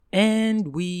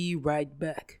And we right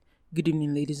back. Good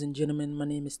evening, ladies and gentlemen. My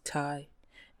name is Ty.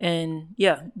 And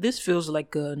yeah, this feels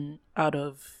like an out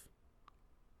of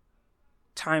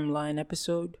timeline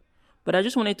episode, but I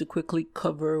just wanted to quickly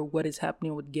cover what is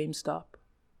happening with GameStop.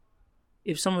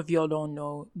 If some of y'all don't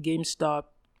know, GameStop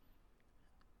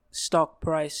stock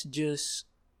price just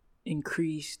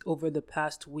increased over the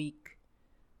past week.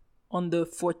 On the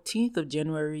 14th of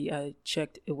January, I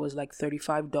checked, it was like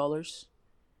 $35.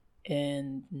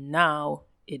 And now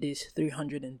it is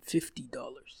 $350.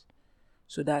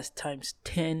 So that's times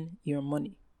 10 your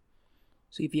money.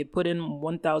 So if you put in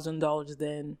 $1,000,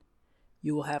 then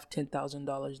you will have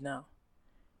 $10,000 now.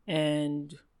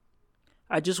 And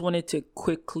I just wanted to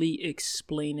quickly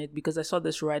explain it because I saw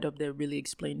this write-up that really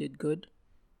explained it good.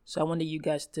 So I wanted you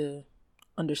guys to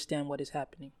understand what is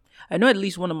happening. I know at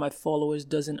least one of my followers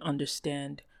doesn't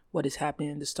understand what is happening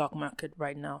in the stock market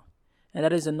right now. And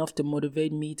that is enough to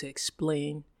motivate me to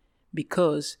explain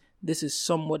because this is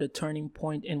somewhat a turning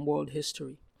point in world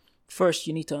history. First,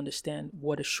 you need to understand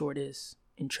what a short is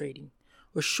in trading.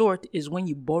 A short is when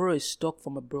you borrow a stock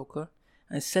from a broker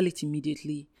and sell it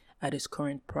immediately at its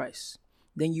current price.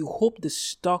 Then you hope the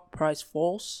stock price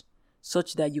falls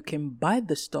such that you can buy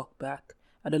the stock back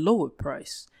at a lower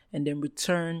price and then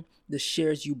return the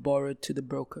shares you borrowed to the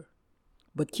broker,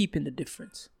 but keeping the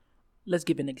difference. Let's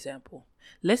give an example.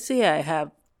 Let's say I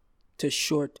have to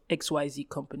short XYZ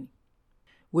company,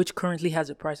 which currently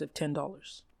has a price of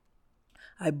 $10.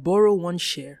 I borrow one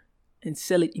share and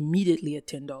sell it immediately at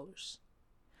 $10.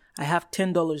 I have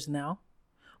 $10 now,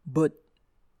 but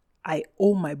I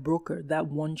owe my broker that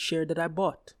one share that I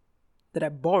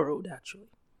borrowed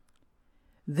actually.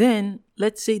 Then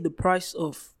let's say the price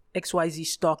of XYZ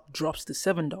stock drops to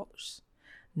 $7.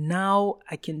 Now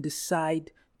I can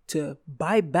decide to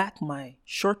buy back my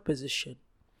short position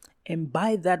and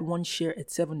buy that one share at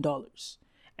 $7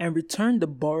 and return the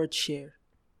borrowed share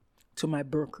to my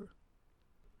broker.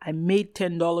 I made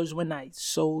 $10 when I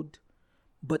sold,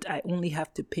 but I only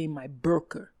have to pay my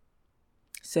broker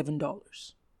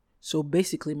 $7. So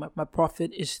basically my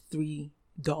profit is $3.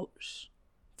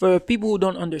 For people who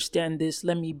don't understand this,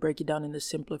 let me break it down in a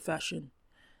simpler fashion.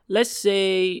 Let's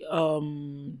say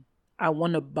I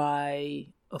want to buy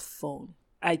a phone.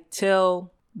 I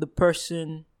tell the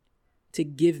person to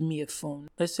give me a phone.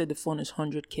 Let's say the phone is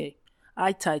 100K.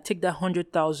 I take that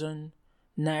 100,000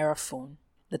 naira phone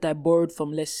that I borrowed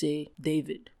from, let's say,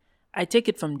 David. I take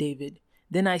it from David.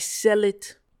 Then I sell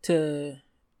it to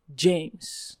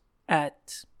James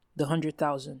at the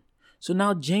 100,000. So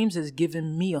now James has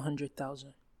given me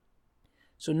 100,000.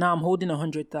 So now I'm holding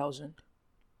 100,000.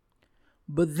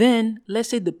 But then, let's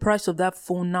say the price of that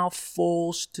phone now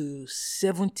falls to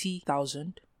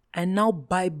 70,000. I now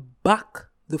buy back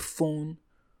the phone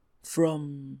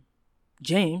from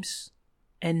James.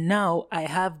 And now I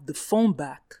have the phone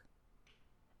back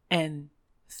and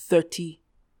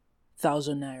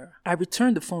 30,000 naira. I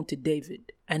return the phone to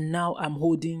David. And now I'm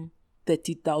holding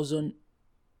 30,000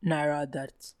 naira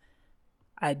that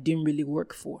I didn't really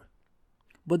work for.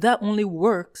 But that only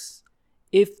works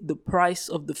if the price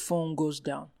of the phone goes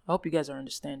down. I hope you guys are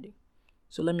understanding.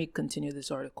 So let me continue this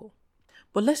article.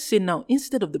 But let's say now,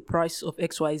 instead of the price of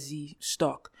XYZ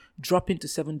stock dropping to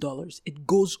 $7, it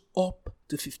goes up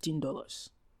to $15.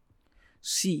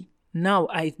 See, now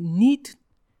I need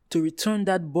to return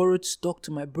that borrowed stock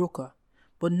to my broker.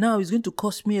 But now it's going to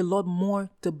cost me a lot more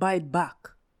to buy it back.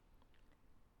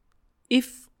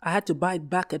 If I had to buy it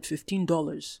back at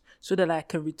 $15 so that I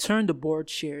can return the borrowed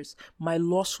shares, my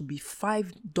loss would be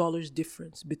 $5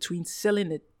 difference between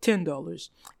selling at $10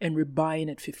 and rebuying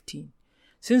at $15.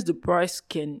 Since the price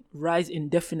can rise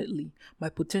indefinitely, my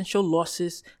potential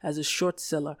losses as a short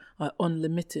seller are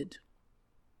unlimited.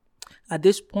 At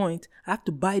this point, I have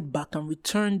to buy it back and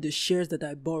return the shares that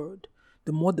I borrowed.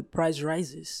 The more the price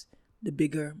rises, the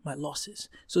bigger my losses.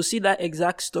 So see that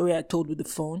exact story I told with the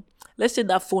phone? Let's say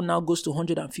that phone now goes to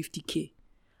 150K.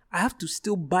 I have to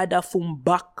still buy that phone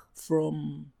back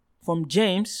from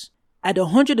James at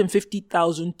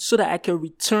 150,000 so that I can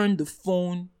return the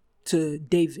phone to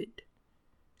David.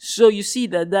 So you see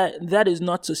that is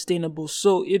not sustainable.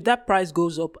 So if that price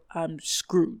goes up, I'm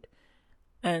screwed.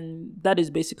 And that is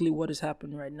basically what has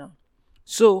happened right now.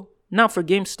 So now for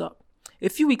GameStop. A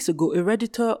few weeks ago, a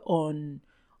Redditor on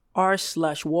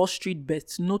r/Wall Street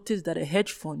Bets noticed that a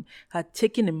hedge fund had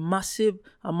taken a massive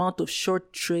amount of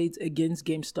short trades against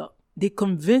GameStop. They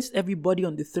convinced everybody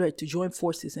on the thread to join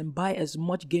forces and buy as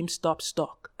much GameStop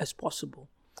stock as possible.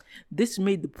 This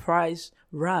made the price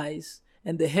rise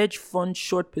and the hedge fund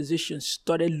short positions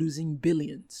started losing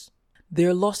billions.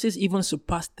 Their losses even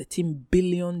surpassed $13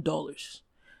 billion.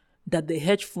 that the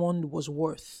hedge fund was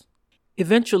worth.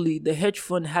 Eventually, the hedge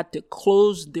fund had to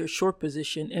close their short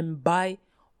position and buy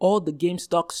all the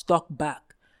GameStop stock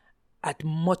back at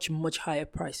much, much higher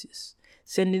prices,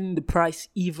 sending the price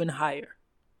even higher.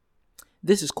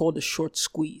 This is called a short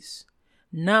squeeze.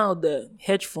 Now the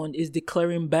hedge fund is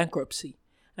declaring bankruptcy,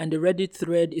 and the Reddit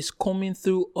thread is combing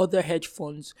through other hedge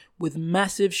funds with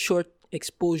massive short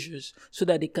exposures so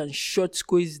that they can short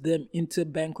squeeze them into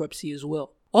bankruptcy as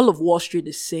well. All of Wall Street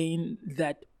is saying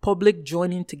that public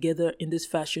joining together in this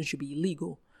fashion should be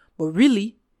illegal, but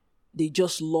really, they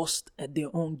just lost at their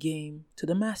own game to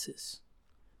the masses.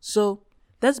 So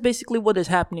that's basically what is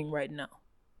happening right now.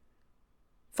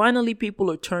 Finally,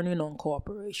 people are turning on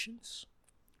corporations,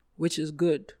 which is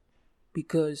good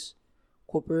because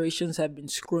corporations have been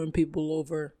screwing people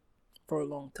over for a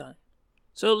long time.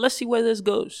 So let's see where this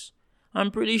goes. I'm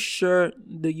pretty sure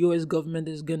the US government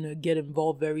is going to get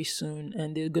involved very soon,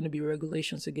 and there's going to be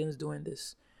regulations against doing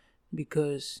this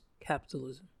because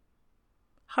capitalism.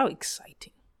 How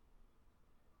exciting.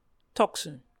 Talk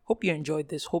soon. Hope you enjoyed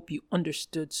this. Hope you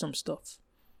understood some stuff.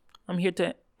 I'm here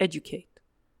to educate.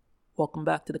 Welcome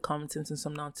back to the Common Sense and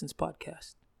Some Nonsense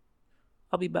podcast.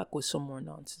 I'll be back with some more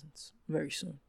nonsense very soon.